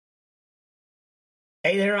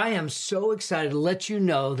Hey there, I am so excited to let you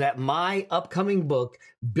know that my upcoming book,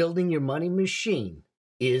 Building Your Money Machine,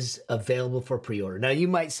 is available for pre-order. Now, you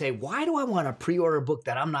might say, why do I want to pre-order a book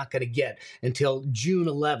that I'm not going to get until June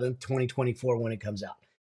 11th, 2024 when it comes out?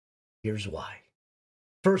 Here's why.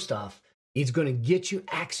 First off, it's going to get you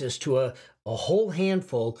access to a whole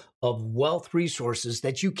handful of wealth resources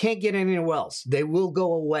that you can't get anywhere else. They will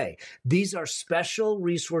go away. These are special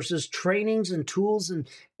resources, trainings, and tools and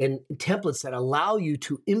templates that allow you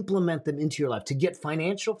to implement them into your life to get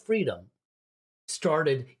financial freedom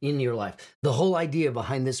started in your life. The whole idea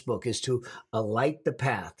behind this book is to light the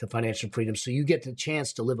path to financial freedom so you get the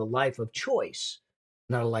chance to live a life of choice,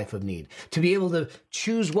 not a life of need. To be able to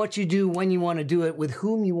choose what you do, when you want to do it, with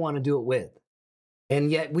whom you want to do it with.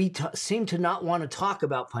 And yet we seem to not want to talk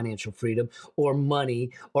about financial freedom or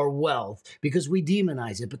money or wealth because we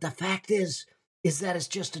demonize it. But the fact is that it's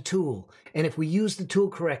just a tool. And if we use the tool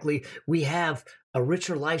correctly, we have a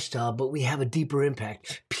richer lifestyle, but we have a deeper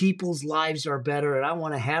impact. People's lives are better. And I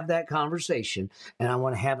want to have that conversation. And I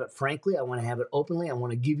want to have it frankly. I want to have it openly. I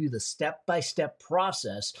want to give you the step-by-step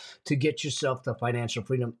process to get yourself to financial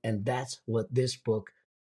freedom. And that's what this book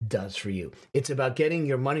does for you. It's about getting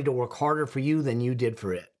your money to work harder for you than you did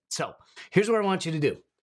for it. So here's what I want you to do.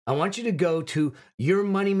 I want you to go to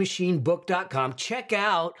yourmoneymachinebook.com. Check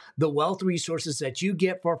out the wealth resources that you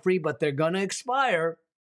get for free, but they're going to expire.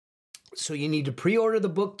 So you need to pre-order the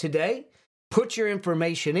book today, put your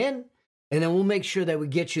information in, and then we'll make sure that we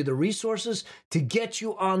get you the resources to get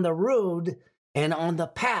you on the road and on the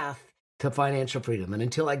path to financial freedom. And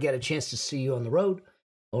until I get a chance to see you on the road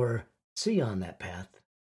or see you on that path,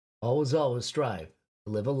 always strive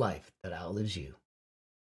to live a life that outlives you.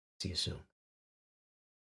 See you soon.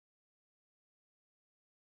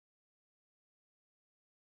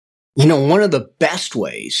 You know, one of the best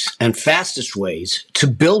ways and fastest ways to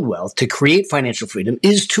build wealth, to create financial freedom,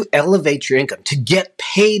 is to elevate your income, to get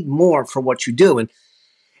paid more for what you do. And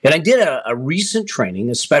I did a recent training,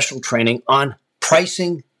 a special training on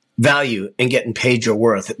pricing value and getting paid your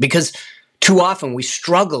worth, because too often we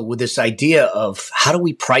struggle with this idea of how do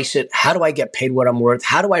we price it? How do I get paid what I'm worth?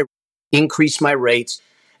 How do I increase my rates?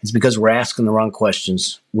 It's because we're asking the wrong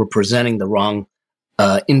questions. We're presenting the wrong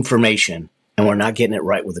information, and we're not getting it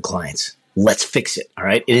right with the clients. Let's fix it. All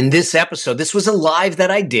right. And in this episode, this was a live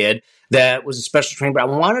that I did that was a special training, but I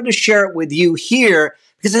wanted to share it with you here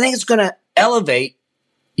because I think it's going to elevate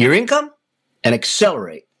your income and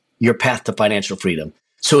accelerate your path to financial freedom.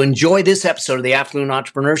 So enjoy this episode of the Afternoon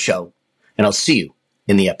Entrepreneur Show, and I'll see you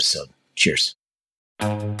in the episode. Cheers.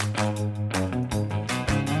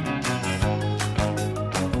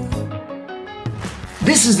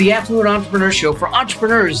 This is the Affluent Entrepreneur Show for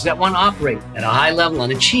entrepreneurs that want to operate at a high level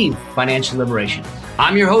and achieve financial liberation.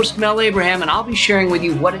 I'm your host, Mel Abraham, and I'll be sharing with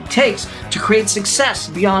you what it takes to create success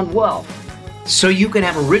beyond wealth so you can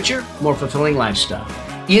have a richer, more fulfilling lifestyle.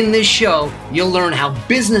 In this show, you'll learn how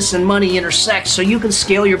business and money intersect so you can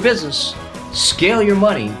scale your business, scale your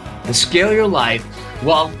money, and scale your life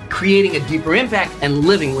while creating a deeper impact and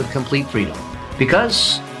living with complete freedom.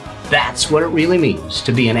 Because that's what it really means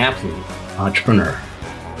to be an affluent entrepreneur.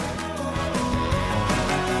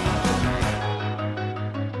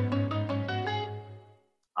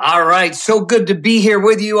 All right, so good to be here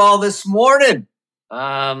with you all this morning.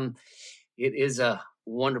 It is a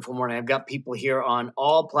wonderful morning. I've got people here on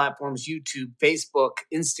all platforms: YouTube, Facebook,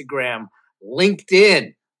 Instagram,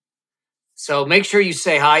 LinkedIn. So make sure you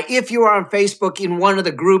say hi. If you are on Facebook in one of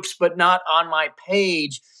the groups, but not on my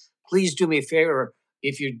page, please do me a favor.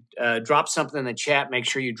 If you drop something in the chat, make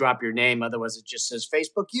sure you drop your name. Otherwise, it just says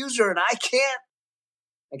Facebook user, and I can't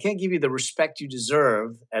give you the respect you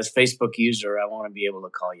deserve as Facebook user. I want to be able to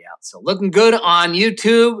call you out. So looking good on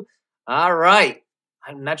YouTube. All right.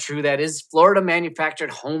 I'm not sure who that is. Florida Manufactured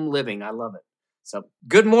Home Living. I love it. So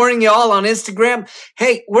good morning, y'all, on Instagram.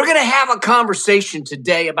 Hey, we're going to have a conversation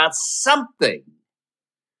today about something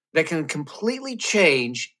that can completely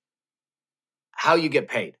change how you get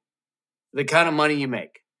paid, the kind of money you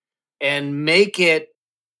make, and make it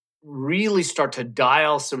really start to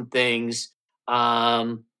dial some things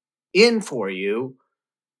in for you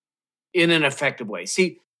in an effective way.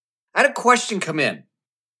 See, I had a question come in,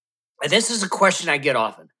 and this is a question I get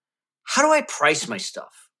often. How do I price my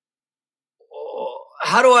stuff?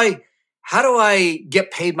 How do I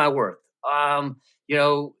get paid my worth?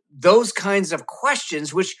 Those kinds of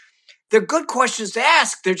questions, which they're good questions to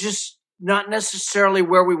ask. They're just not necessarily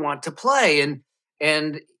where we want to play.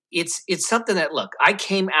 And it's something that, look, I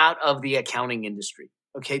came out of the accounting industry.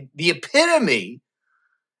 Okay. The epitome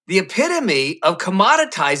of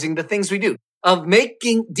commoditizing the things we do, of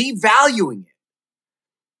devaluing it.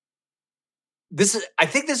 I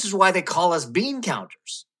think this is why they call us bean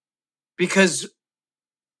counters, because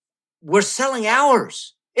we're selling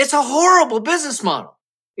hours. It's a horrible business model.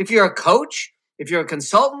 If you're a coach, if you're a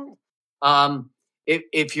consultant,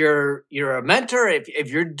 if you're a mentor, if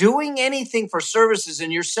you're doing anything for services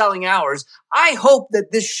and you're selling hours, I hope that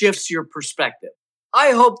this shifts your perspective.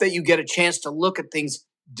 I hope that you get a chance to look at things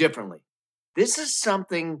differently. This is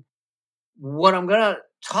something, what I'm going to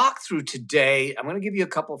talk through today. I'm going to give you a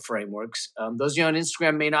couple of frameworks. Those of you on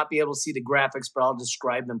Instagram may not be able to see the graphics, but I'll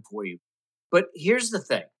describe them for you. But here's the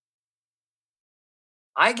thing.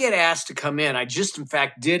 I get asked to come in. I just, in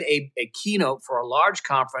fact, did a keynote for a large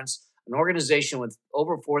conference, an organization with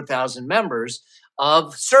over 4,000 members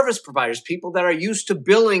of service providers, people that are used to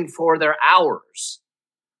billing for their hours,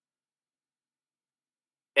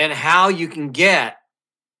 and how you can get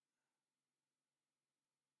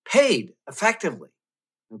paid effectively.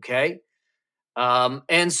 Okay.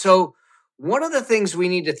 And so one of the things we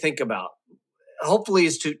need to think about, hopefully,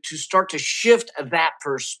 is to start to shift that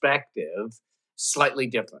perspective slightly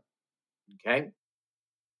different. Okay.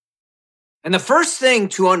 And the first thing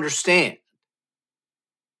to understand,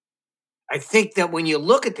 I think, that when you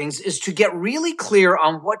look at things, is to get really clear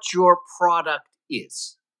on what your product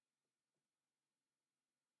is.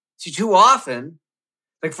 See, too often,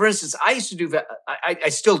 like for instance, I used to do, I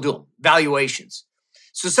still do them, valuations.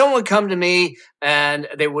 So someone would come to me and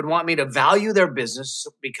they would want me to value their business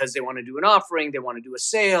because they want to do an offering, they want to do a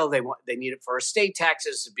sale, they need it for estate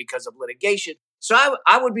taxes because of litigation. So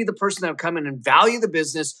I would be the person that would come in and value the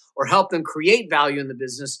business or help them create value in the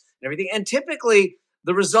business and everything. And typically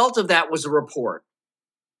the result of that was a report.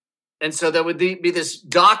 And so there would be this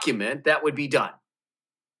document that would be done.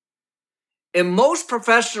 And most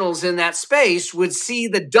professionals in that space would see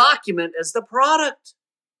the document as the product.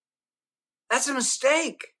 That's a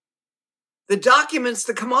mistake. The document's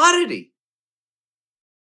the commodity.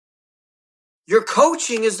 Your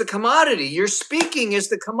coaching is the commodity. Your speaking is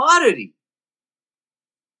the commodity.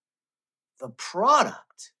 The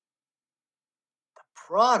product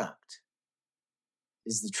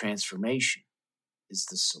is the transformation, is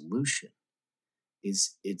the solution,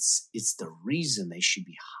 it's the reason they should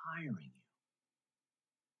be hiring you.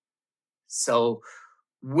 So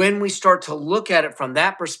when we start to look at it from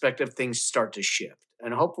that perspective, things start to shift.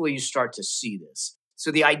 And hopefully you start to see this. So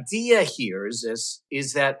the idea here is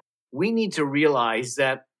that we need to realize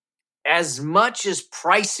that as much as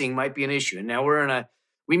pricing might be an issue, and now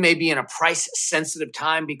we may be in a price sensitive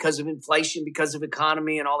time because of inflation, because of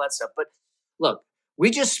economy and all that stuff. But look, we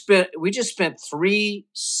just spent 3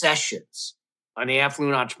 sessions on the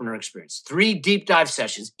Affluent Entrepreneur Experience, 3 deep dive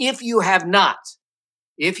sessions. If you've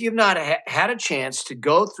not had a chance to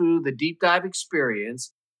go through the deep dive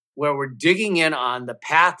experience, where we're digging in on the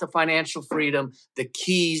path to financial freedom, the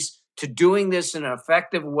keys to doing this in an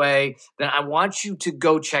effective way, then I want you to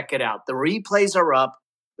go check it out. The replays are up.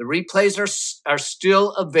 The replays are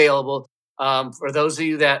still available for those of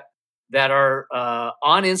you that are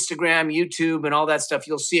on Instagram, YouTube, and all that stuff.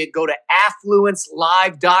 You'll see it. Go to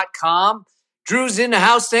affluencelive.com. Drew's in the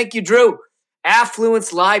house. Thank you, Drew.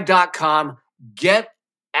 affluencelive.com. Get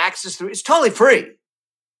access to it. It's totally free.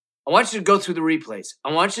 I want you to go through the replays.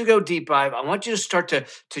 I want you to go deep dive. I want you to start to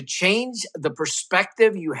change the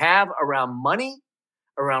perspective you have around money,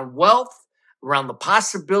 around wealth, around the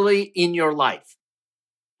possibility in your life.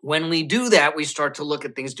 When we do that, we start to look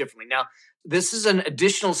at things differently. Now, this is an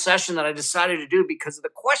additional session that I decided to do because of the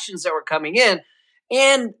questions that were coming in,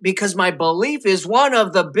 and because my belief is one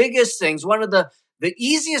of the biggest things, one of the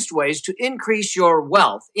easiest ways to increase your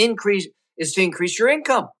wealth, is to increase your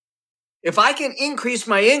income. If I can increase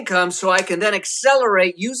my income so I can then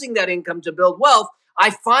accelerate using that income to build wealth, I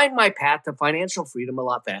find my path to financial freedom a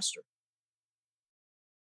lot faster.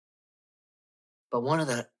 But one of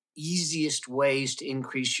the easiest ways to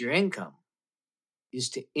increase your income is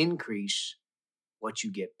to increase what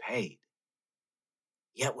you get paid.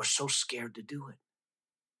 Yet we're so scared to do it.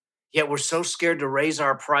 Yet we're so scared to raise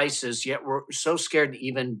our prices. Yet we're so scared to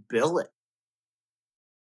even bill it.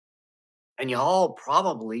 And you all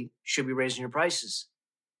probably should be raising your prices.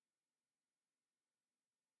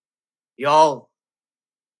 Y'all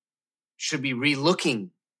should be relooking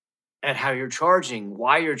at how you're charging,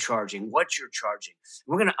 why you're charging, what you're charging.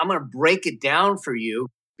 I'm gonna break it down for you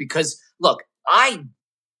because look, I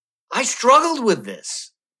struggled with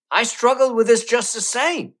this. I struggled with this just the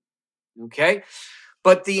same. Okay,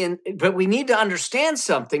 but we need to understand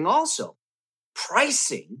something also.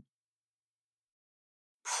 Pricing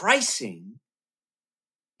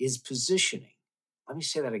is positioning. Let me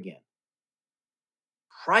say that again.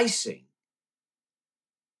 Pricing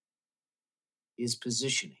is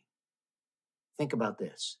positioning. think about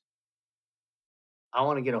this. I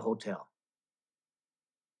want to get a hotel.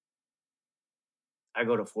 I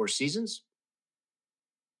go to Four Seasons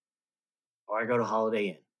or I go to Holiday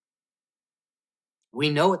Inn. We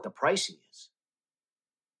know what the pricing is.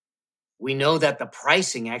 We know that the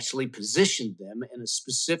pricing actually positioned them in a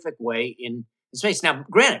specific way in space. Now,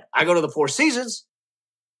 granted, I go to the Four Seasons,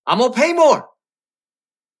 I'm going to pay more,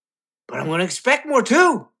 but I'm going to expect more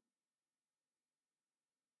too.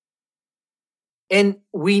 And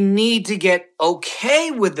we need to get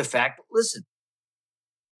okay with the fact, listen,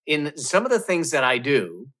 in some of the things that I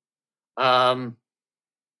do, um,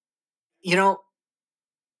 you know,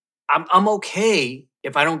 I'm okay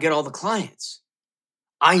if I don't get all the clients.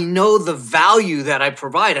 I know the value that I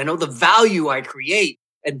provide. I know the value I create.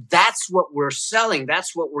 And that's what we're selling.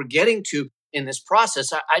 That's what we're getting to in this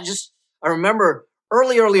process. I remember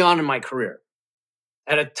early on in my career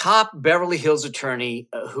at a top Beverly Hills attorney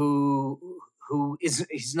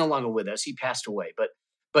he's no longer with us. He passed away,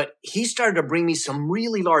 but he started to bring me some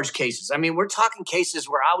really large cases. I mean, we're talking cases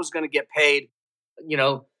where I was going to get paid, you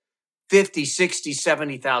know, $50,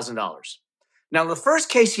 $60, $70,000. Now, the first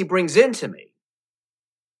case he brings into me,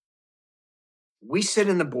 we sit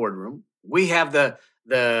in the boardroom. We have the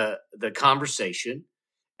conversation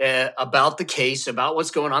about the case, about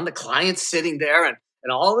what's going on. The client's sitting there, and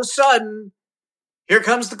all of a sudden, here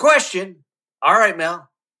comes the question. All right, Mel,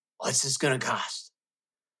 what's this going to cost?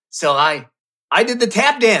 So I did the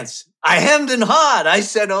tap dance. I hemmed and hawed. I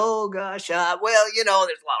said, oh, gosh, well, there's a lot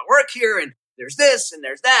of work here, and there's this, and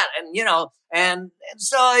there's that, and, and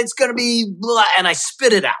so it's going to be blah, and I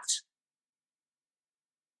spit it out.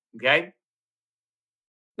 Okay?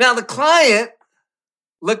 Now, the client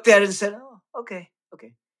looked at it and said, oh, okay.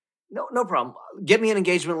 No problem. Get me an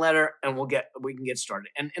engagement letter, and we can get started.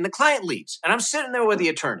 And the client leaves, and I'm sitting there with the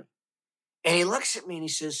attorney, and he looks at me, and he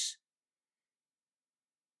says,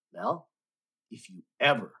 Mel, if you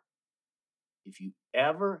ever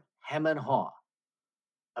hem and haw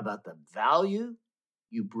about the value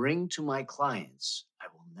you bring to my clients, I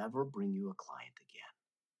will never bring you a client again.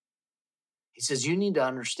 He says, you need to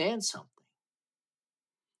understand something.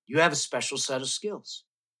 You have a special set of skills.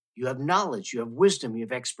 You have knowledge, you have wisdom, you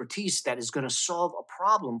have expertise that is going to solve a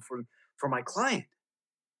problem for my client.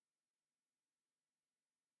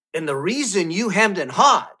 And the reason you hemmed and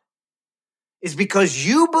hawed is because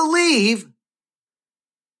you believe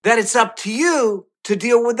that it's up to you to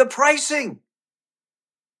deal with the pricing.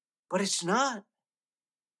 But it's not.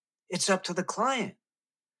 It's up to the client.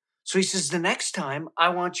 So he says, the next time I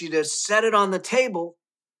want you to set it on the table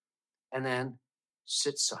and then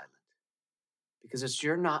sit silent. Because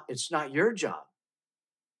it's not your job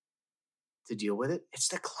to deal with it. It's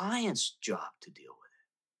the client's job to deal with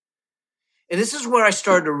it. And this is where I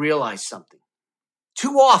started to realize something.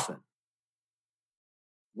 Too often,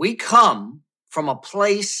 we come from a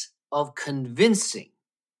place of convincing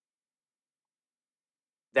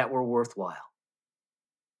that we're worthwhile.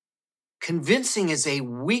 Convincing is a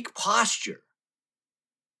weak posture.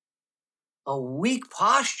 A weak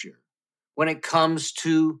posture when it comes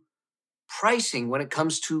to pricing, when it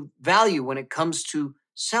comes to value, when it comes to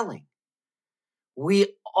selling.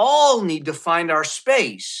 We all need to find our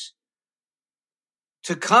space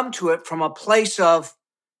to come to it from a place of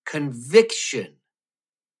conviction.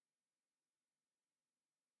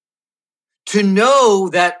 To know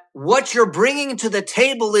that what you're bringing to the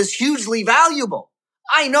table is hugely valuable.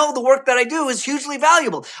 I know the work that I do is hugely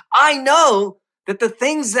valuable. I know that the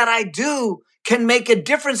things that I do can make a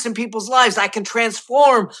difference in people's lives. I can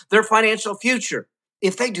transform their financial future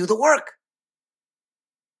if they do the work.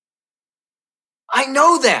 I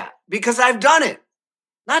know that because I've done it,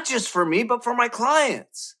 not just for me, but for my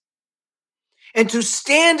clients. And to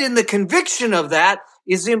stand in the conviction of that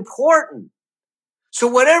is important. So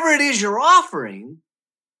whatever it is you're offering,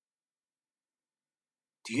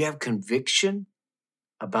 do you have conviction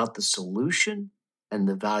about the solution and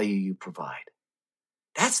the value you provide?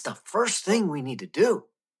 That's the first thing we need to do,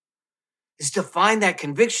 is to find that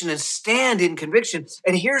conviction and stand in conviction.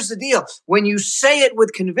 And here's the deal. When you say it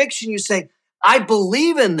with conviction, you say, I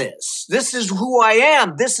believe in this. This is who I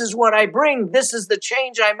am. This is what I bring. This is the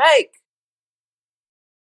change I make.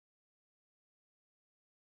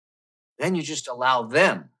 Then you just allow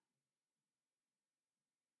them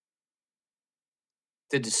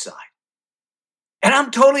to decide. And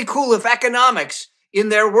I'm totally cool if economics in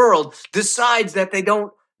their world decides that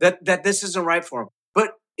that this isn't right for them.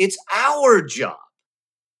 But it's our job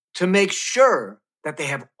to make sure that they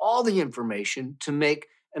have all the information to make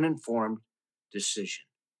an informed decision.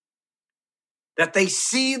 That they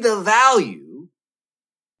see the value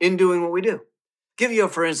in doing what we do. Give you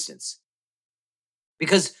for instance,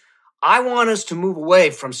 because I want us to move away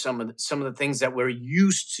from some of the things that we're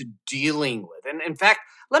used to dealing with. And in fact,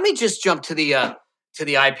 let me just jump to the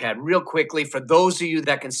iPad real quickly for those of you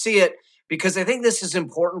that can see it, because I think this is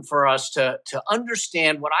important for us to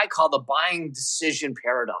understand what I call the buying decision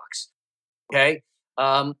paradox. Okay,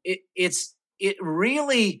 it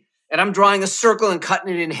really, and I'm drawing a circle and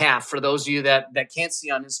cutting it in half for those of you that can't see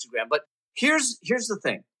on Instagram. But here's the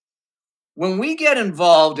thing. When we get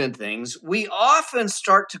involved in things, we often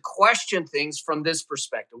start to question things from this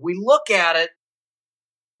perspective. We look at it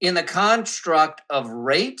in the construct of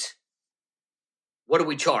rate. What do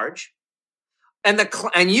we charge?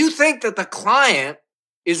 And you think that the client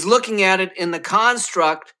is looking at it in the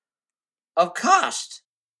construct of cost.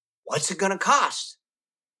 What's it going to cost?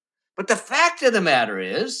 But the fact of the matter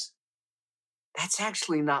is, that's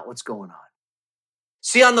actually not what's going on.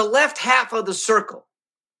 See, on the left half of the circle,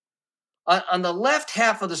 on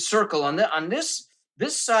this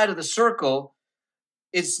side of the circle,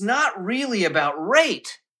 it's not really about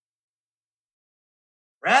rate.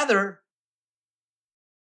 Rather,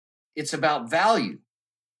 it's about value.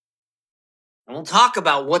 And we'll talk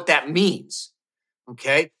about what that means.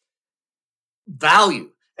 Okay?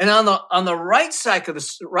 Value. And on the right side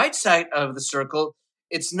of the circle,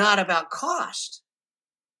 it's not about cost.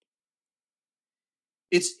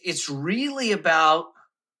 It's really about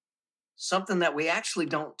something that we actually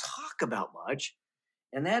don't talk about much,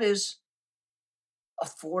 and that is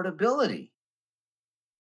affordability.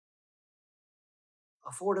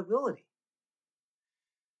 Affordability.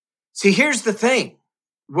 See, here's the thing.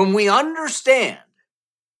 When we understand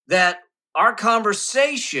that our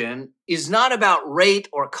conversation is not about rate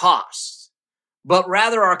or cost, but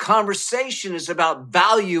rather our conversation is about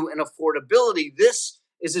value and affordability, this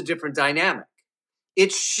is a different dynamic.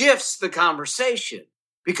 It shifts the conversation,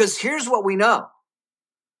 because here's what we know.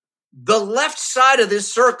 The left side of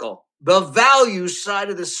this circle, the value side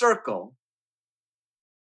of the circle,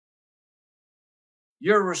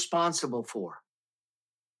 you're responsible for.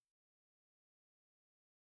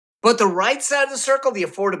 But the right side of the circle, the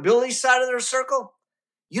affordability side of the circle,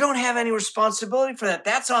 you don't have any responsibility for that.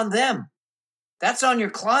 That's on them. That's on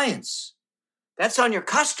your clients. That's on your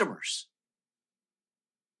customers.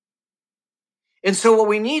 And so what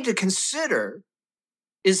we need to consider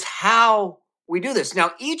is how we do this.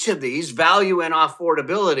 Now, each of these, value and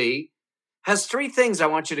affordability, has three things I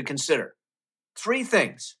want you to consider. Three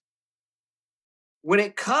things. When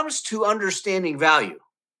it comes to understanding value,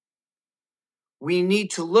 we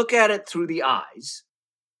need to look at it through the eyes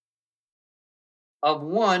of,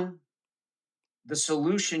 one, the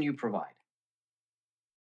solution you provide.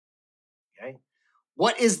 Okay?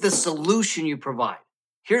 What is the solution you provide?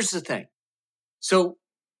 Here's the thing. So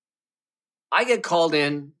I get called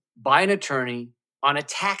in by an attorney on a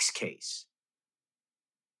tax case.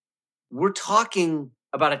 We're talking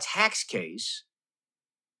about a tax case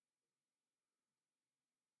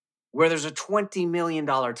where there's a $20 million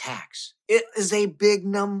tax. It is a big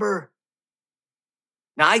number.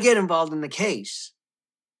 Now, I get involved in the case,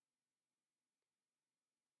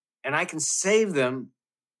 and I can save them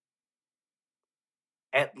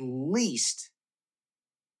at least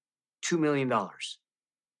 $2 million.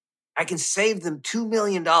 I can save them $2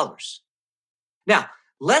 million. Now,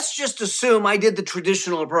 let's just assume I did the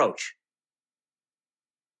traditional approach,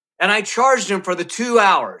 and I charged them for the 2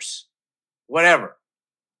 hours, whatever.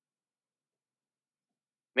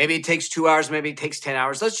 Maybe it takes 2 hours, maybe it takes 10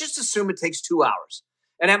 hours. Let's just assume it takes 2 hours.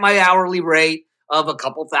 And at my hourly rate of a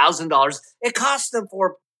couple $1,000s, it costs them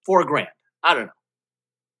 $4,000. I don't know.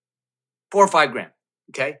 $4,000 or $5,000.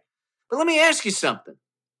 Okay. But let me ask you something.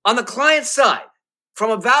 On the client side,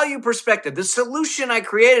 from a value perspective, the solution I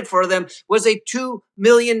created for them was a $2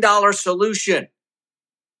 million solution.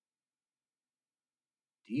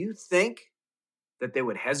 Do you think that they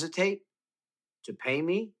would hesitate to pay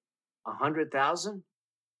me $100,000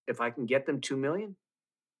 if I can get them $2 million?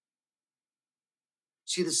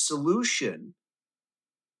 See, the solution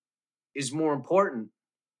is more important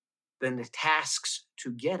than the tasks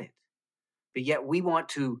to get it. But yet we want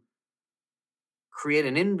to create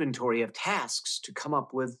an inventory of tasks to come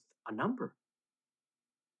up with a number.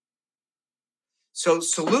 So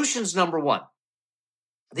solutions number one.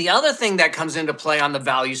 The other thing that comes into play on the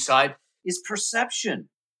value side is perception.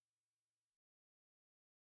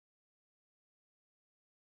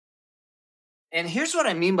 And here's what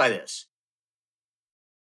I mean by this.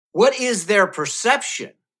 What is their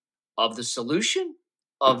perception of the solution,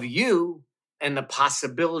 of you, and the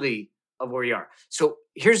possibility of where you are? So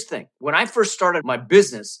here's the thing. When I first started my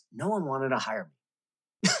business, no one wanted to hire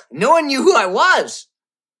me. No one knew who I was,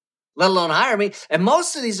 let alone hire me. And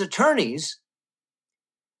most of these attorneys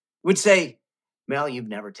would say, Mel, you've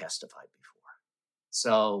never testified before.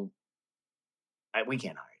 So we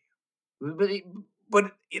can't hire you.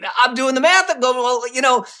 But I'm doing the math and go,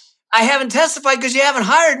 well, I haven't testified because you haven't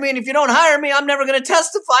hired me. And if you don't hire me, I'm never going to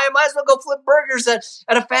testify. I might as well go flip burgers at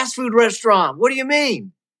a fast food restaurant. What do you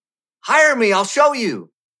mean? Hire me. I'll show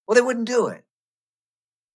you. Well, they wouldn't do it.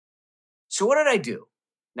 So what did I do?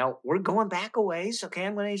 Now, we're going back a ways. Okay,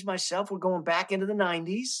 I'm going to age myself. We're going back into the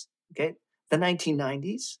 90s. Okay, the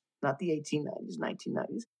 1990s, not the 1890s,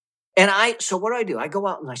 1990s. So what do? I go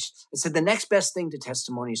out and I said, the next best thing to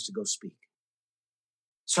testimony is to go speak.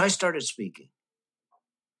 So I started speaking.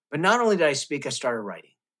 But not only did I speak, I started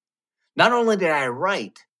writing. Not only did I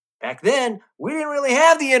write, back then, we didn't really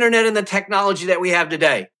have the internet and the technology that we have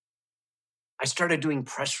today. I started doing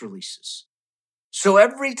press releases. So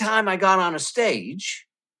every time I got on a stage,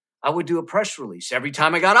 I would do a press release. Every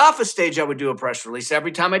time I got off a stage, I would do a press release.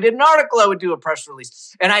 Every time I did an article, I would do a press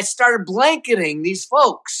release. And I started blanketing these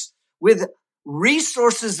folks with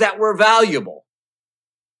resources that were valuable.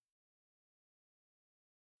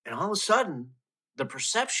 And all of a sudden, the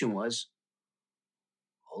perception was,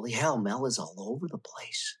 holy hell, Mel is all over the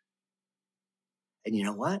place. And you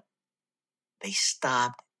know what? They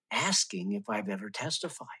stopped asking if I've ever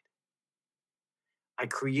testified. I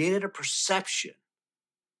created a perception,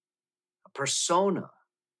 a persona,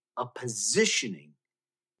 a positioning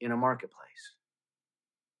in a marketplace.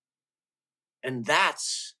 And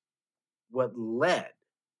that's what led.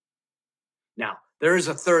 Now, there is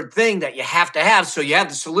a third thing that you have to have. So you have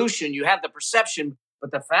the solution, you have the perception,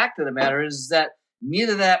 but the fact of the matter is that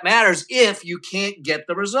neither of that matters if you can't get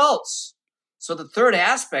the results. So the third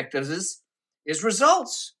aspect of this is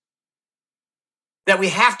results. That we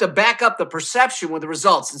have to back up the perception with the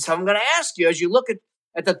results. And so I'm going to ask you, as you look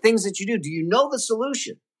at the things that you do you know the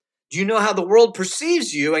solution? Do you know how the world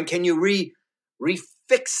perceives you? And can you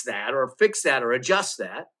refix that or fix that or adjust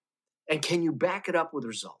that? And can you back it up with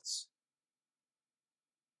results?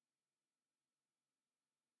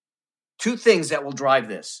 Two things that will drive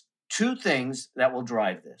this.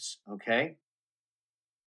 Okay?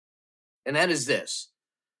 And that is this.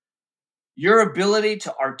 Your ability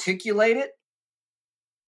to articulate it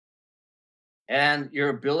and your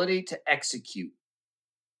ability to execute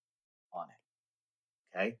on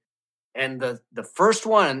it. Okay? And the first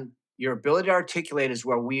one, your ability to articulate, is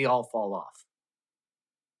where we all fall off.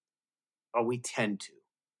 Or we tend to.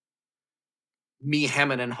 Me,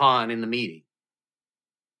 hemming, and hawing in the meeting.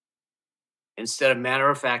 Instead of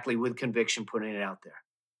matter-of-factly, with conviction, putting it out there.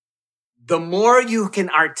 The more you can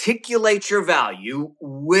articulate your value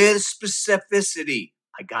with specificity,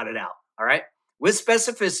 I got it out, all right? With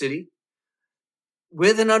specificity,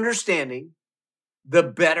 with an understanding, the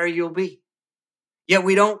better you'll be. Yet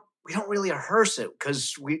we don't really rehearse it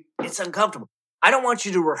because it's uncomfortable. I don't want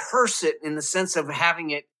you to rehearse it in the sense of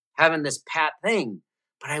having this pat thing,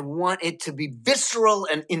 but I want it to be visceral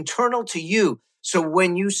and internal to you. So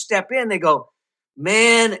when you step in, they go,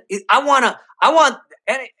 man,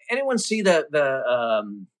 anyone see oh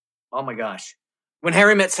my gosh, When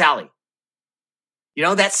Harry Met Sally? You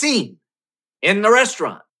know, that scene in the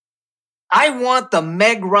restaurant. I want the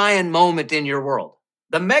Meg Ryan moment in your world.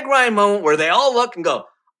 The Meg Ryan moment where they all look and go,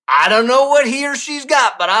 I don't know what he or she's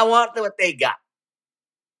got, but I want what they got.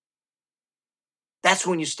 That's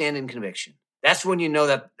when you stand in conviction. That's when you know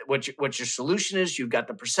that what your solution is. You've got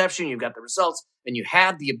the perception, you've got the results, and you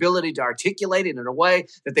have the ability to articulate it in a way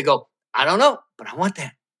that they go, I don't know, but I want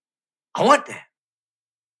that. I want that.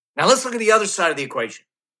 Now let's look at the other side of the equation.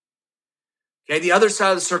 Okay, the other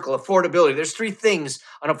side of the circle, affordability. There's three things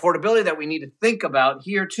on affordability that we need to think about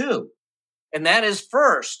here too. And that is,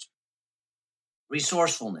 first,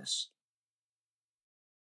 resourcefulness.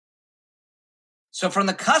 So from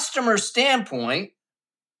the customer standpoint,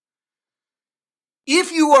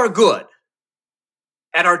 if you are good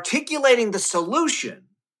at articulating the solution,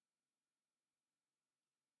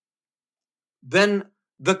 then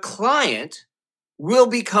the client will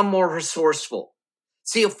become more resourceful.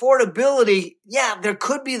 See, affordability, yeah, there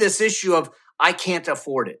could be this issue of I can't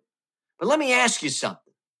afford it. But let me ask you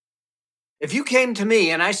something. If you came to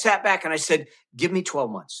me and I sat back and I said, give me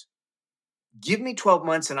 12 months. Give me 12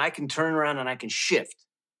 months and I can turn around and I can shift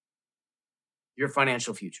your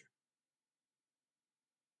financial future.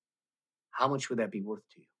 How much would that be worth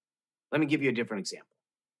to you? Let me give you a different example.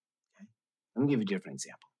 Okay? Let me give you a different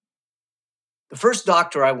example. The first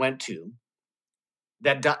doctor I went to,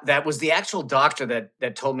 that was the actual doctor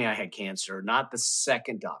that told me I had cancer, not the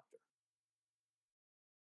second doctor.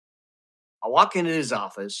 I walk into his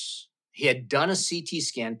office. He had done a CT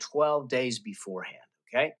scan 12 days beforehand,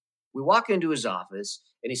 okay? We walk into his office,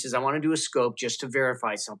 And he says, I want to do a scope just to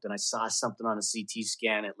verify something. I saw something on a CT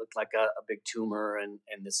scan. It looked like a big tumor and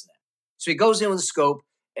this and that. So he goes in with a scope,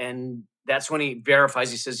 and that's when he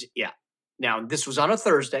verifies. He says, yeah. Now, this was on a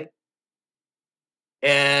Thursday.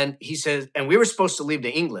 And he says, and we were supposed to leave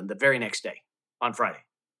to England the very next day on Friday.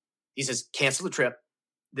 He says, cancel the trip.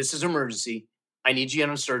 This is an emergency. I need you in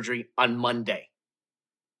on surgery on Monday.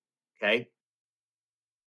 Okay.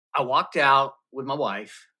 I walked out with my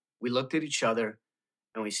wife. We looked at each other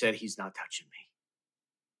and we said, he's not touching me.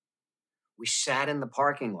 We sat in the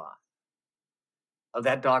parking lot of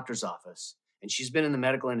that doctor's office, and she's been in the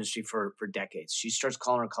medical industry for decades. She starts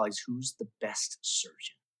calling her colleagues, who's the best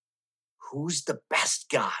surgeon? Who's the best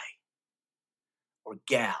guy or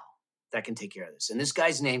gal that can take care of this? And this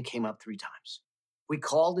guy's name came up 3 times. We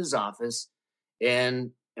called his office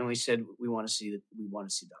and we said, we want to see Dr.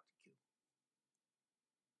 Q.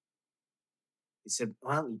 He said,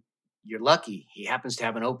 well, you're lucky. He happens to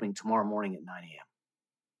have an opening tomorrow morning at 9 a.m.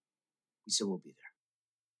 We said, we'll be there.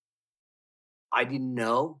 I didn't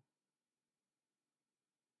know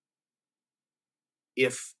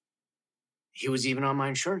if he was even on my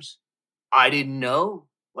insurance. I didn't know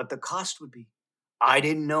what the cost would be. I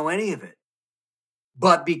didn't know any of it.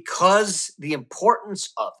 But because the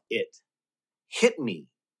importance of it hit me,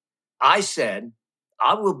 I said,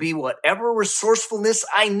 I will be whatever resourcefulness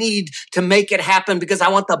I need to make it happen because I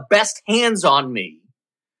want the best hands on me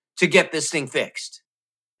to get this thing fixed.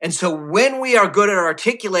 And so when we are good at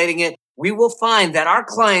articulating it, we will find that our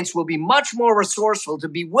clients will be much more resourceful to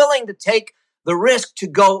be willing to take the risk to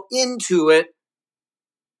go into it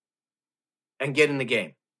and get in the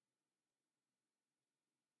game.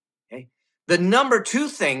 Okay. The number 2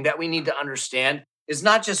 thing that we need to understand is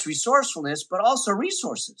not just resourcefulness, but also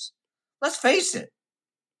resources. Let's face it.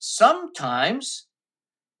 Sometimes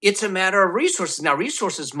it's a matter of resources. Now,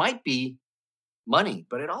 resources might be money,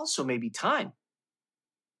 but it also may be time.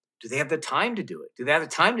 Do they have the time to do it? Do they have the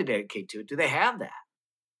time to dedicate to it? Do they have that?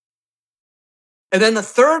 And then the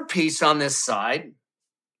third piece on this side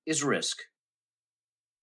is risk.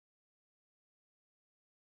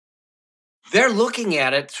 They're looking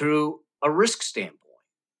at it through a risk standpoint.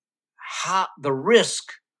 The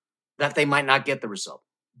risk that they might not get the result.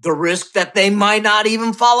 The risk that they might not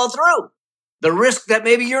even follow through. The risk that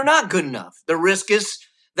maybe you're not good enough. The risk is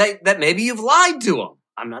that maybe you've lied to them.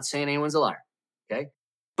 I'm not saying anyone's a liar, okay?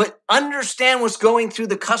 But understand what's going through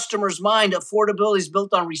the customer's mind. Affordability is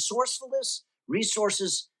built on resourcefulness,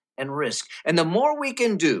 resources, and risk. And the more we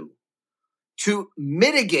can do to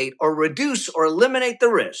mitigate or reduce or eliminate the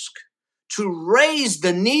risk, to raise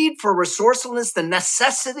the need for resourcefulness, the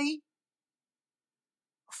necessity,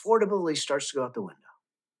 affordability starts to go out the window.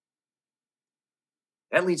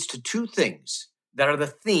 That leads to 2 things that are the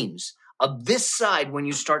themes of this side when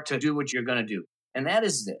you start to do what you're going to do. And that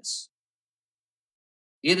is this.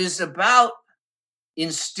 It is about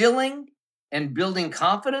instilling and building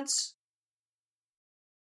confidence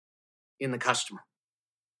in the customer.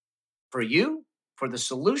 For you, for the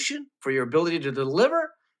solution, for your ability to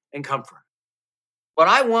deliver and comfort. What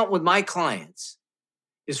I want with my clients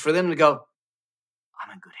is for them to go,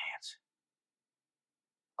 I'm in good hands.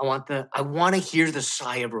 I want to hear the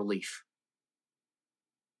sigh of relief.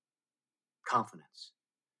 Confidence.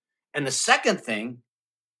 And the second thing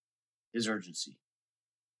is urgency.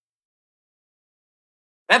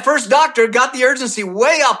 That first doctor got the urgency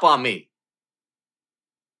way up on me.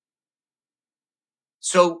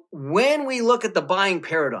 So when we look at the buying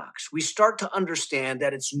paradox, we start to understand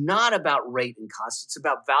that it's not about rate and cost. It's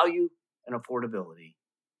about value and affordability.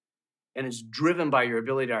 And it's driven by your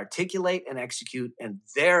ability to articulate and execute and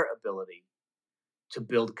their ability to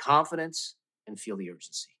build confidence and feel the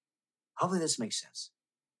urgency. Hopefully this makes sense.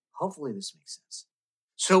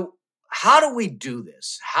 So how do we do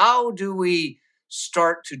this? How do we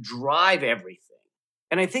start to drive everything?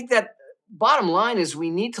 And I think that bottom line is we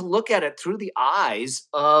need to look at it through the eyes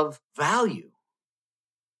of value.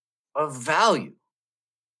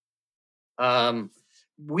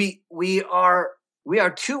 We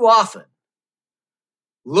are too often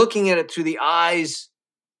looking at it through the eyes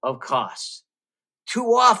of cost. Too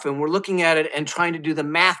often we're looking at it and trying to do the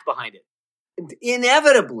math behind it.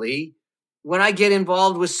 Inevitably, when I get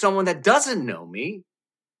involved with someone that doesn't know me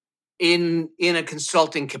in a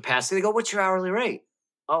consulting capacity, they go, what's your hourly rate?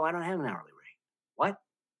 Oh, I don't have an hourly rate. What?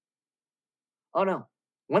 Oh, no.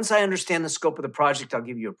 Once I understand the scope of the project, I'll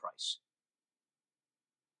give you a price.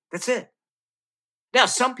 That's it. Now,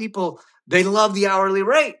 some people, they love the hourly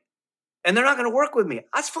rate and they're not going to work with me.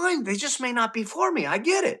 That's fine. They just may not be for me. I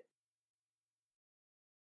get it.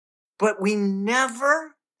 But we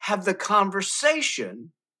never have the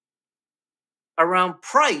conversation around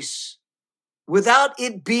price without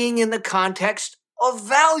it being in the context of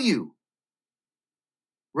value.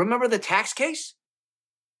 Remember the tax case?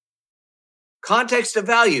 Context of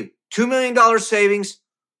value, $2 million savings,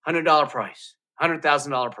 $100 price,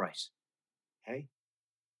 $100,000 price. Okay.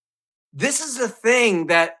 This is the thing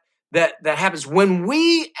that happens when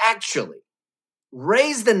we actually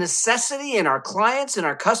raise the necessity in our clients and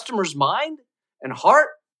our customers' mind and heart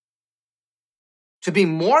to be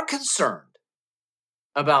more concerned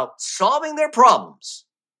about solving their problems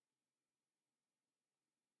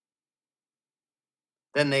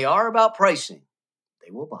than they are about pricing.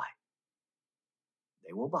 They will buy.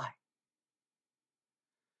 They will buy.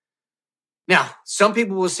 Now, some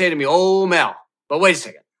people will say to me, oh, Mel, but wait a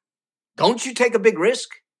second. Don't you take a big risk?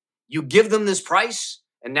 You give them this price,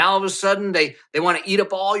 and now all of a sudden they want to eat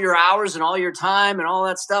up all your hours and all your time and all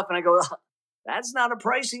that stuff. And I go, that's not a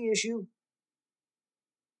pricing issue.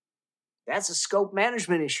 That's a scope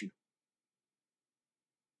management issue.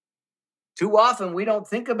 Too often we don't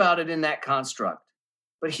think about it in that construct.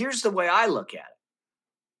 But here's the way I look at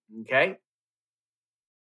it. Okay?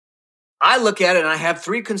 I look at it and I have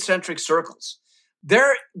 3 concentric circles.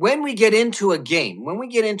 When we get into a game, when we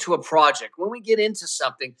get into a project, when we get into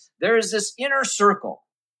something, there is this inner circle,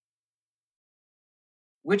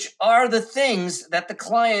 which are the things that the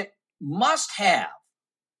client must have.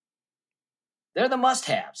 They're the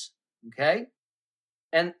must-haves, okay?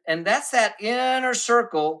 And that's that inner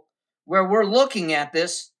circle where we're looking at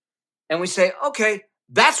this and we say, okay,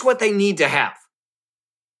 that's what they need to have.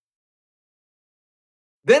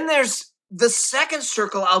 Then there's the second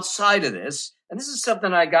circle outside of this, and this is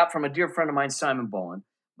something I got from a dear friend of mine, Simon Bowen.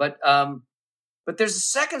 But there's a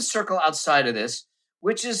second circle outside of this,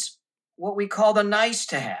 which is what we call the nice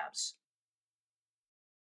to haves.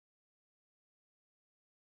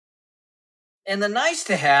 And the nice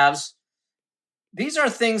to haves, these are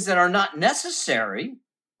things that are not necessary,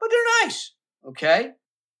 but they're nice. Okay?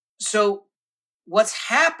 So what's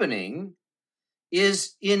happening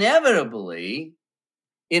is inevitably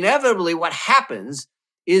what happens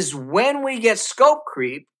is when we get scope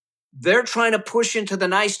creep, they're trying to push into the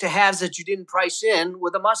nice to haves that you didn't price in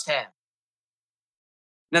with a must have.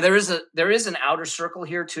 Now there is an outer circle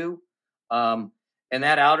here too. And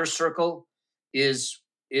that outer circle is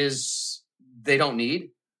they don't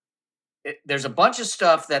need. There's a bunch of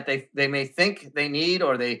stuff that they may think they need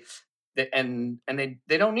or they don't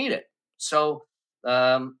need it. So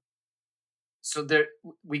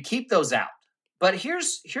we keep those out. But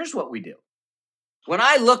here's what we do. When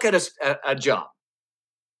I look at a job,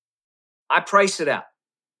 I price it out.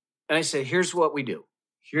 And I say, here's what we do.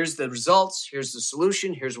 Here's the results. Here's the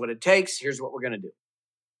solution. Here's what it takes. Here's what we're going to do.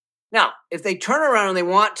 Now, if they turn around and they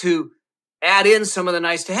want to add in some of the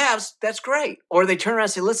nice to haves, that's great. Or they turn around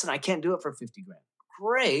and say, listen, I can't do it for 50 grand.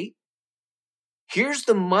 Great. Here's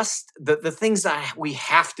the things that we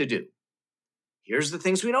have to do. Here's the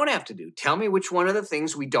things we don't have to do. Tell me which one of the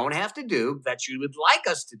things we don't have to do that you would like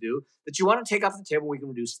us to do that you want to take off the table, we can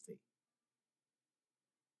reduce the fee.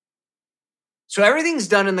 So everything's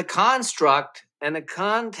done in the construct and the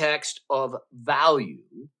context of value.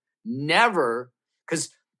 Never, because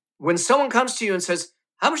when someone comes to you and says,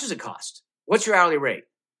 how much does it cost? What's your hourly rate?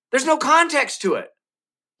 There's no context to it.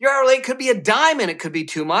 Your hourly rate could be a dime and it could be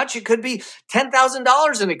too much. It could be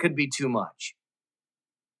 $10,000 and it could be too much.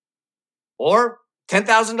 Or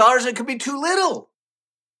 $10,000 and it could be too little.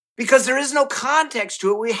 Because there is no context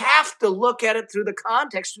to it. We have to look at it through the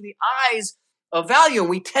context, through the eyes of value. And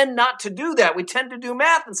we tend not to do that. We tend to do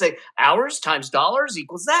math and say hours times dollars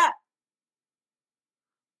equals that.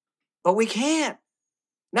 But we can't.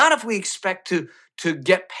 Not if we expect to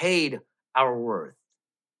get paid our worth.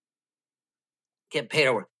 Get paid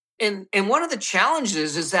our worth. And one of the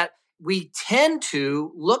challenges is that we tend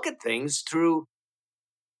to look at things through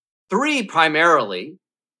 3 primarily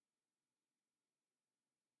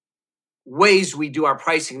ways we do our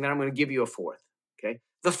pricing. Then I'm going to give you a 4th. Okay.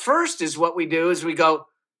 The first is what we do is we go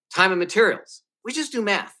time and materials. We just do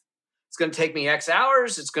math. It's going to take me X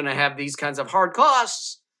hours. It's going to have these kinds of hard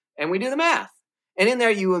costs. And we do the math. And in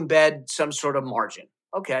there you embed some sort of margin.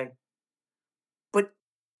 Okay. But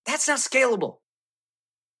that's not scalable.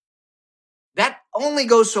 That only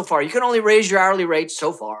goes so far. You can only raise your hourly rate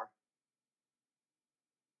so far.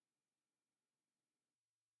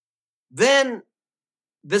 Then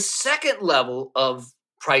the second level of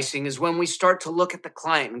pricing is when we start to look at the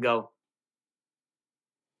client and go,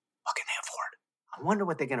 what can they afford? I wonder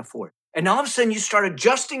what they can afford. And all of a sudden you start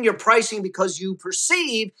adjusting your pricing because you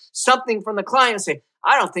perceive something from the client and say,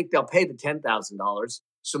 I don't think they'll pay the $10,000.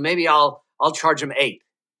 So maybe I'll charge them $8,000.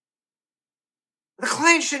 The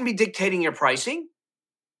client shouldn't be dictating your pricing.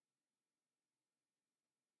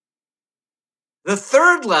 The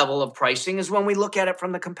third level of pricing is when we look at it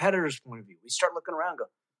from the competitor's point of view. We start looking around and go,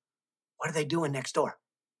 what are they doing next door?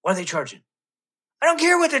 What are they charging? I don't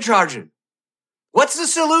care what they're charging. What's the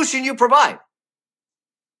solution you provide?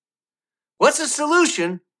 What's the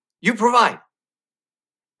solution you provide?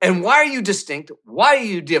 And why are you distinct? Why are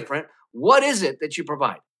you different? What is it that you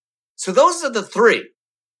provide? So those are the three.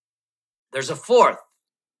 There's a fourth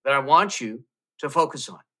that I want you to focus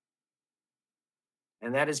on,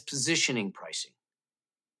 and that is positioning pricing.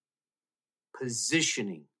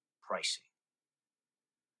 Positioning pricing.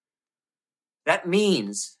 That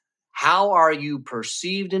means, how are you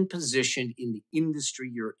perceived and positioned in the industry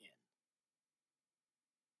you're in?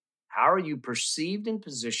 How are you perceived and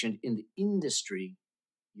positioned in the industry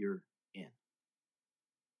you're in?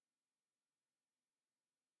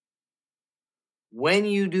 When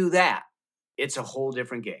you do that, it's a whole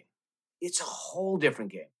different game. It's a whole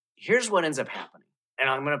different game. Here's what ends up happening. And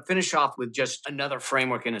I'm going to finish off with just another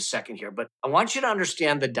framework in a second here, but I want you to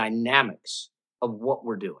understand the dynamics of what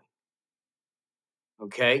we're doing.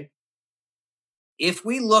 Okay? If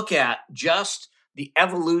we look at just the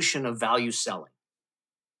evolution of value selling,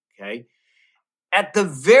 okay, at the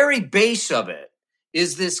very base of it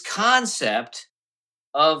is this concept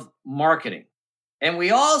of marketing. And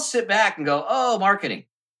we all sit back and go, oh, marketing.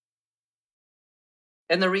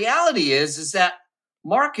 And the reality is that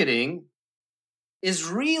marketing is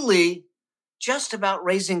really just about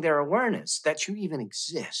raising their awareness that you even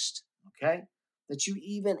exist, okay? That you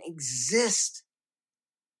even exist.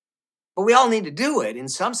 But we all need to do it in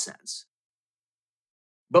some sense.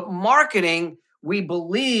 But marketing, we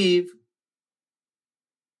believe,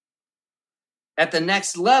 at the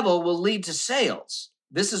next level will lead to sales.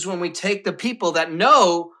 This is when we take the people that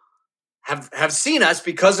know, have seen us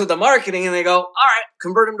because of the marketing, and they go, all right,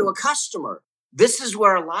 convert them to a customer. This is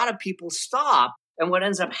where a lot of people stop. And what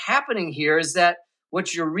ends up happening here is that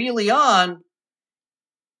what you're really on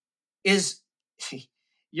is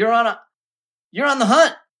you're on the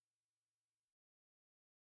hunt.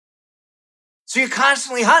 So you're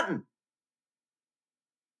constantly hunting.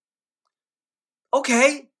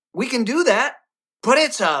 Okay, we can do that, but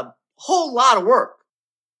it's a whole lot of work.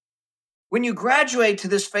 When you graduate to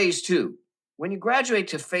this phase two, what's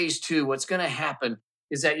going to happen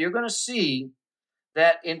is that you're going to see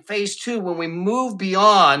that in phase two, when we move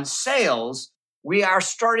beyond sales, we are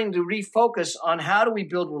starting to refocus on how do we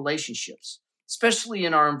build relationships, especially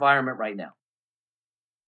in our environment right now,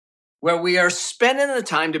 where we are spending the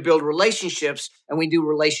time to build relationships, and we do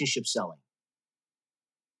relationship selling.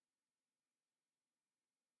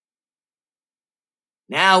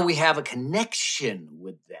 Now we have a connection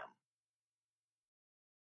with them.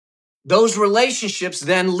 Those relationships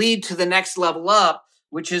then lead to the next level up,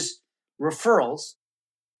 which is referrals.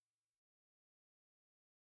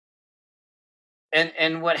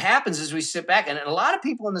 And what happens is we sit back, and a lot of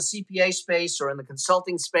people in the CPA space or in the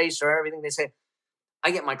consulting space or everything, they say,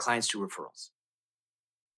 I get my clients through referrals.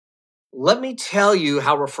 Let me tell you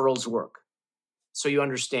how referrals work so you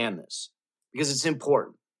understand this, because it's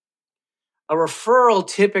important. A referral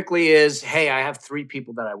typically is, hey, I have 3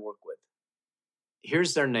 people that I work with.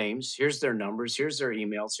 Here's their names, here's their numbers, here's their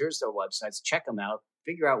emails, here's their websites. Check them out,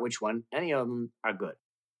 figure out which one, any of them are good.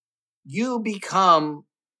 You become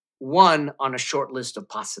one on a short list of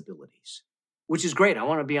possibilities, which is great. I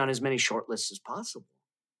want to be on as many short lists as possible.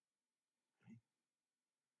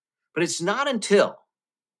 But it's not until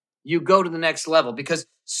you go to the next level, because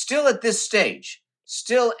still at this stage,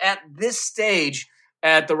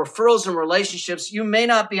 at the referrals and relationships, you may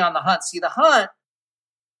not be on the hunt. See, the hunt,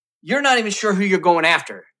 you're not even sure who you're going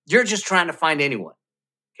after. You're just trying to find anyone,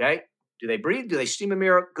 okay? Do they breathe? Do they steam a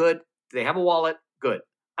mirror? Good. Do they have a wallet? Good.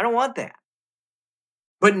 I don't want that.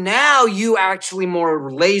 But now you are actually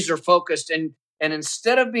more laser focused, and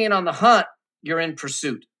instead of being on the hunt, you're in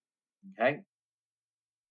pursuit, okay?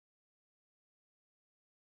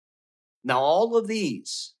 Now, all of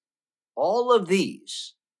these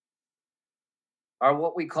are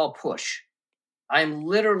what we call push. I'm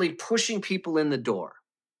literally pushing people in the door.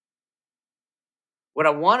 What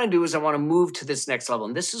I want to do is I want to move to this next level.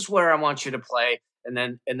 And this is where I want you to play, and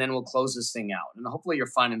then we'll close this thing out. And hopefully you're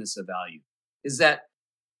finding this of value. Is that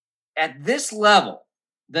at this level,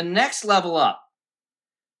 the next level up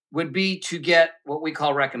would be to get what we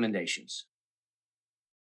call recommendations.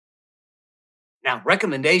 Now,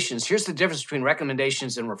 recommendations, here's the difference between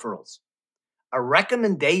recommendations and referrals. A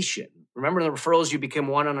recommendation, remember the referrals, you become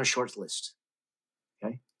one on a short list,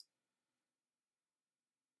 okay?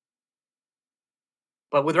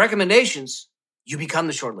 But with recommendations, you become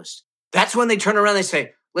the short list. That's when they turn around and they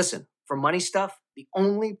say, listen, for money stuff, the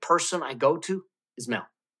only person I go to is Mel.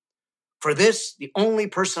 For this, the only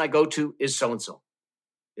person I go to is so-and-so.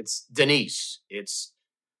 It's Denise. It's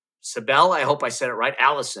Sibel. I hope I said it right.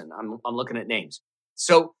 Allison. I'm looking at names.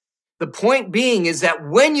 So the point being is that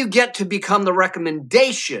when you get to become the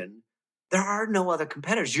recommendation, there are no other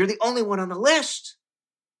competitors. You're the only one on the list,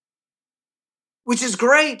 which is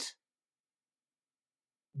great.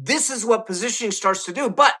 This is what positioning starts to do.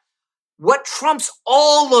 But what trumps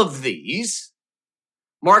all of these,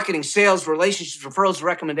 marketing, sales, relationships, referrals,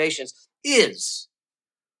 recommendations, is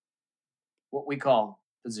what we call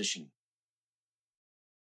positioning.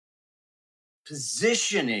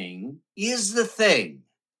 Positioning is the thing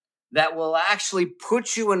that will actually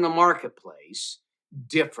put you in the marketplace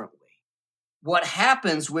differently. What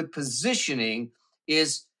happens with positioning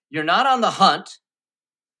is you're not on the hunt,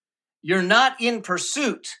 you're not in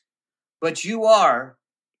pursuit, but you are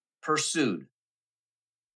pursued.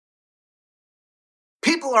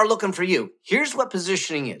 People are looking for you. Here's what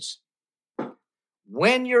positioning is.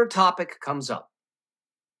 When your topic comes up,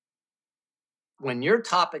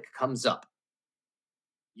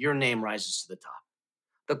 your name rises to the top.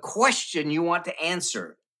 The question you want to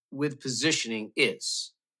answer with positioning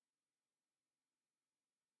is,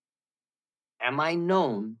 am I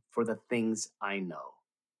known for the things I know?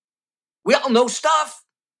 We all know stuff.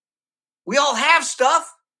 We all have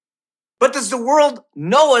stuff. But does the world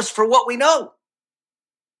know us for what we know?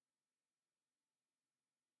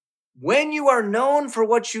 When you are known for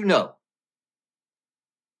what you know,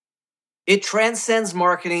 it transcends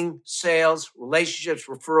marketing, sales, relationships,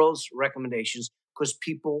 referrals, recommendations, because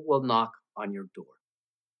people will knock on your door.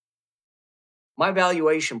 My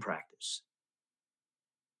valuation practice,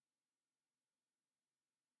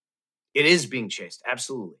 it is being chased,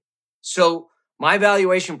 absolutely. So my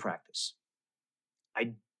valuation practice,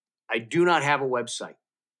 I do not have a website.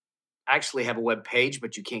 I actually have a web page,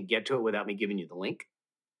 but you can't get to it without me giving you the link.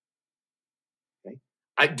 Okay?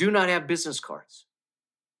 I do not have business cards.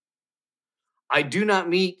 I do not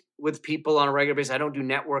meet with people on a regular basis. I don't do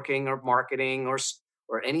networking or marketing or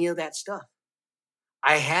any of that stuff.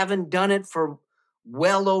 I haven't done it for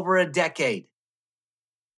well over a decade.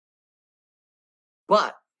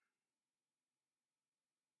 But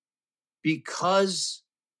because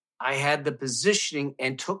I had the positioning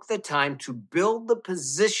and took the time to build the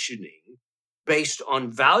positioning based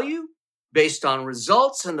on value, based on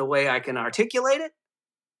results and the way I can articulate it,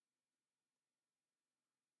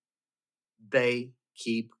 they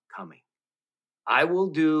keep coming. I will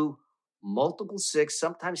do multiple 6,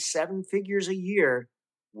 sometimes 7 figures a year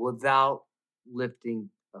without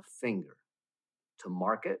lifting a finger to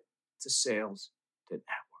market, to sales, to network.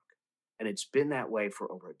 And it's been that way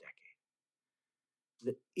for over a decade.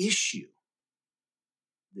 The issue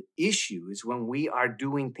is when we are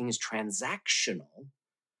doing things transactional.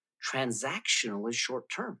 Transactional is short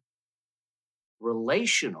term.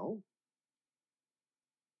 Relational,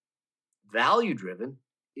 value driven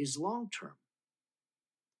is long term.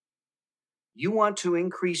 You want to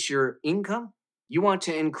increase your income? You want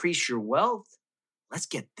to increase your wealth? Let's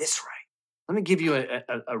get this right. Let me give you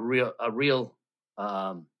a real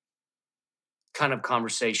kind of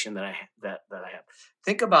conversation that I have.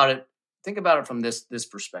 Think about it from this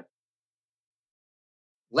perspective.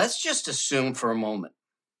 Let's just assume for a moment.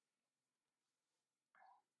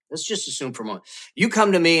 You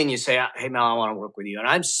come to me and you say, "Hey Mel, I want to work with you." And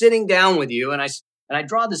I'm sitting down with you and I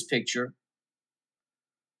draw this picture.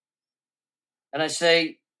 And I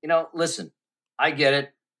say, listen, I get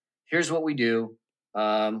it. Here's what we do.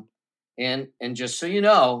 And just so you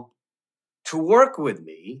know, to work with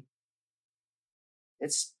me,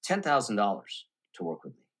 it's $10,000 to work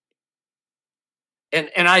with me.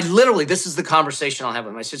 And I literally, this is the conversation I'll have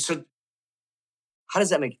with him. I said, so how does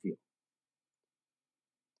that make you feel?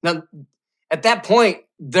 Now, at that point,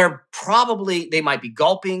 they might be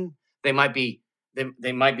gulping. They might be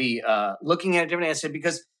looking at it differently. I said,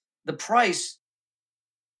 because the price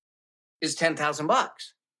is $10,000.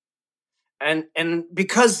 And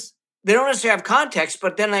because they don't necessarily have context,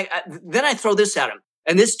 but then I throw this at them,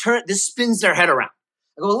 and this spins their head around.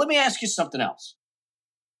 I go, well, let me ask you something else.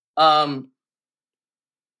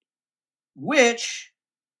 Which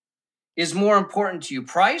is more important to you,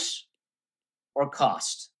 price or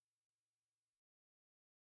cost?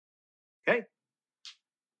 Okay.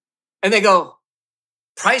 And they go,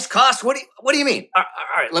 price, cost? What do you mean? All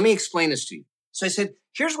right, let me explain this to you. So I said,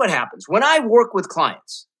 here's what happens. When I work with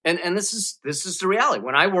clients, and this is the reality.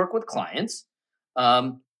 When I work with clients,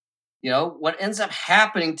 what ends up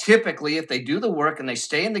happening typically, if they do the work and they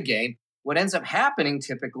stay in the game, what ends up happening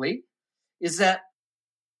typically is that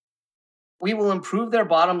we will improve their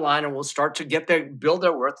bottom line and we'll start to build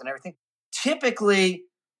their worth and everything. Typically,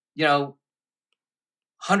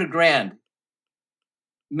 100 grand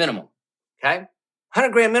minimum. Okay.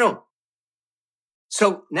 100 grand minimum.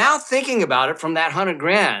 So now thinking about it from that 100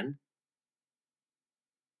 grand,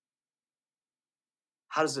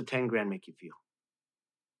 how does the 10 grand make you feel?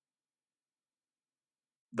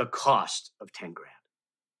 The cost of 10 grand.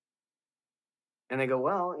 And they go,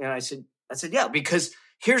 well, and I said, yeah, because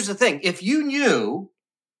here's the thing. If you knew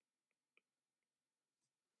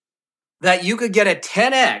that you could get a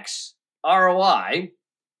 10x ROI,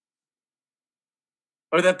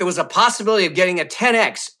 or that there was a possibility of getting a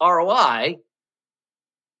 10x ROI,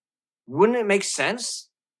 wouldn't it make sense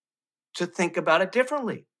to think about it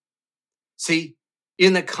differently? See,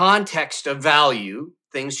 in the context of value,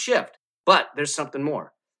 things shift, but there's something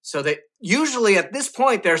more. So that usually at this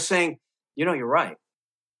point, they're saying, you're right.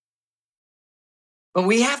 But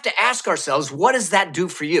we have to ask ourselves, what does that do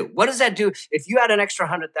for you? What does that do if you had an extra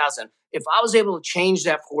 100,000? If I was able to change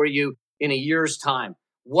that for you in a year's time,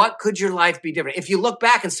 what could your life be different? If you look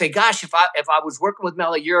back and say, gosh, if I was working with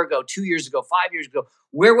Mel a year ago, 2 years ago, 5 years ago,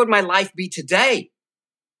 where would my life be today?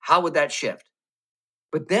 How would that shift?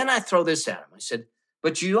 But then I throw this at him. I said,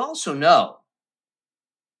 but you also know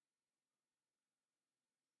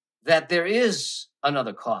that there is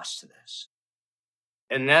another cost to this.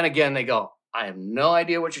 And then again, they go, I have no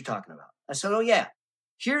idea what you're talking about. I said, oh yeah,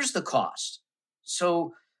 here's the cost.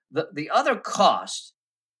 So the other cost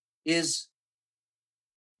is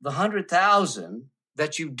the 100,000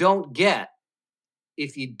 that you don't get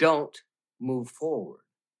if you don't move forward.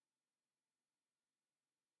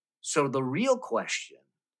 So the real question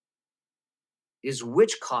is,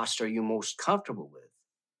 which cost are you most comfortable with?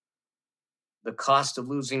 The cost of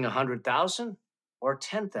losing 100,000 or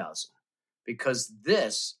 10,000? Because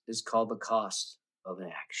this is called the cost of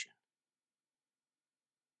inaction.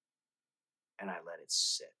 And I let it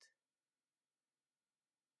sit.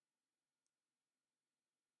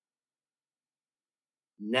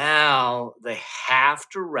 Now they have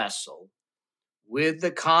to wrestle with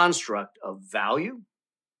the construct of value,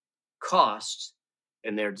 cost,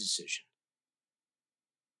 and their decision.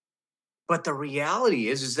 But the reality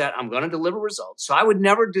is that I'm going to deliver results. So I would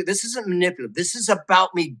never do, this isn't manipulative. This is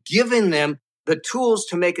about me giving them the tools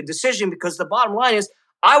to make a decision, because the bottom line is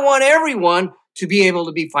I want everyone to be able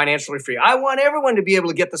to be financially free. I want everyone to be able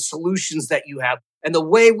to get the solutions that you have. And the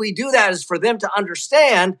way we do that is for them to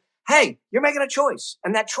understand, hey, you're making a choice.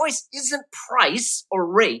 And that choice isn't price or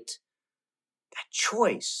rate. That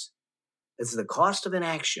choice is the cost of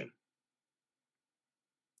inaction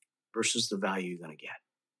versus the value you're going to get.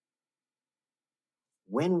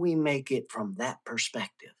 When we make it from that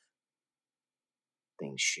perspective,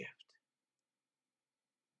 things shift.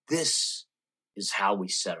 This is how we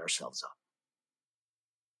set ourselves up.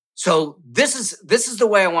 So this is the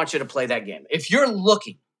way I want you to play that game. If you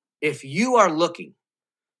are looking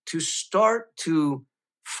to start to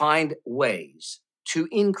find ways to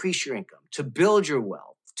increase your income, to build your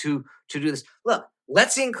wealth, to do this, look,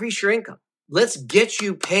 let's increase your income. Let's get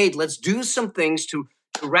you paid. Let's do some things to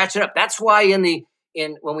ratchet up. That's why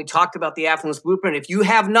when we talked about the Affluence Blueprint, if you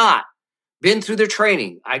have not been through the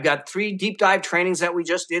training, I've got 3 deep dive trainings that we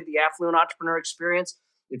just did, the Affluent Entrepreneur Experience.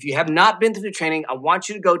 If you have not been through the training, I want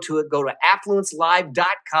you to go to it. Go to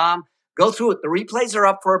affluencelive.com. Go through it. The replays are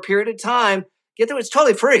up for a period of time. Get through it. It's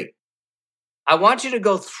totally free. I want you to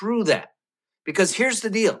go through that, because here's the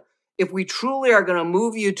deal. If we truly are going to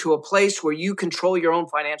move you to a place where you control your own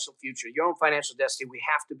financial future, your own financial destiny, we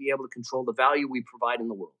have to be able to control the value we provide in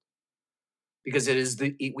the world, because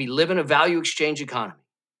we live in a value exchange economy.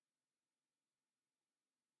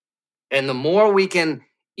 And the more we can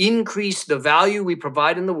increase the value we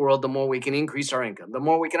provide in the world, the more we can increase our income. The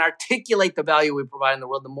more we can articulate the value we provide in the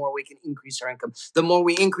world, the more we can increase our income. The more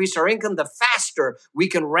we increase our income, the faster we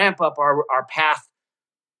can ramp up our path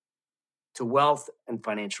to wealth and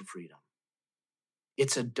financial freedom.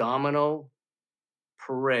 It's a domino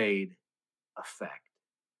parade effect.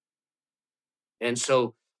 And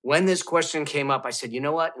so when this question came up, I said, you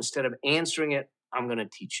know what? Instead of answering it, I'm going to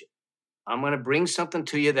teach it. I'm going to bring something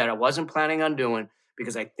to you that I wasn't planning on doing,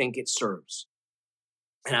 because I think it serves.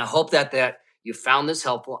 And I hope that you found this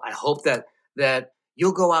helpful. I hope that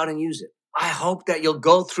you'll go out and use it. I hope that you'll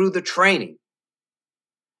go through the training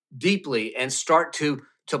deeply and start to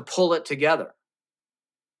pull it together.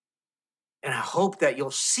 And I hope that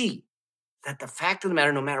you'll see that the fact of the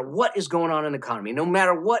matter, no matter what is going on in the economy, no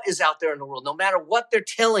matter what is out there in the world, no matter what they're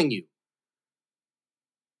telling you,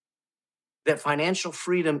 that financial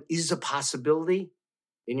freedom is a possibility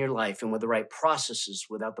in your life, and with the right processes,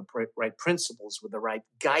 without the right principles, with the right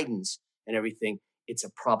guidance, and everything. It's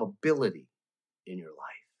a probability in your life.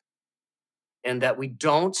 And that we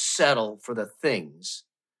don't settle for the things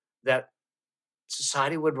that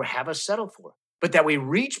society would have us settle for, but that we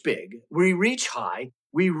reach big, we reach high,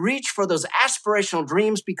 we reach for those aspirational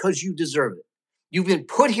dreams because you deserve it. You've been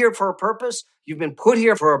put here for a purpose. You've been put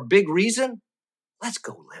here for a big reason. Let's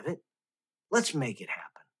go live it. Let's make it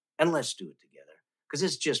happen. And let's do it together because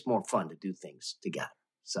it's just more fun to do things together.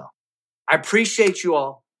 So I appreciate you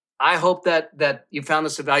all. I hope that you found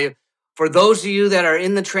this of value. For those of you that are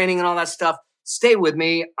in the training and all that stuff, stay with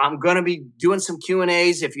me. I'm going to be doing some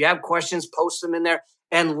Q&As. If you have questions, post them in there.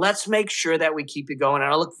 And let's make sure that we keep it going.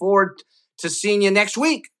 And I look forward to seeing you next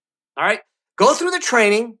week. All right? Go through the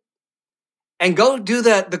training and go do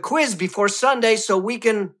the quiz before Sunday so we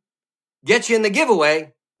can get you in the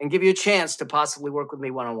giveaway and give you a chance to possibly work with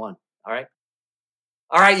me one-on-one. All right?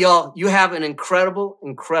 All right, y'all. You have an incredible,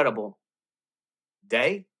 incredible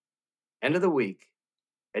day, end of the week.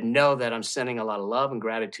 And know that I'm sending a lot of love and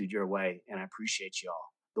gratitude your way. And I appreciate you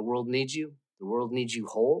all. The world needs you. The world needs you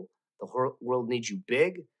whole. The world needs you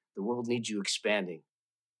big. The world needs you expanding.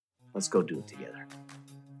 Let's go do it together.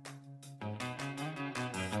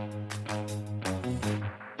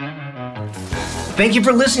 Thank you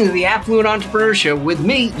for listening to the Affluent Entrepreneur Show with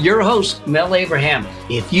me, your host, Mel Abraham.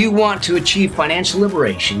 If you want to achieve financial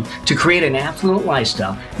liberation to create an affluent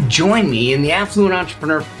lifestyle, join me in the Affluent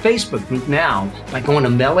Entrepreneur Facebook group now by going to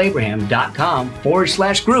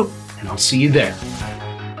melabraham.com/group, and I'll see you there.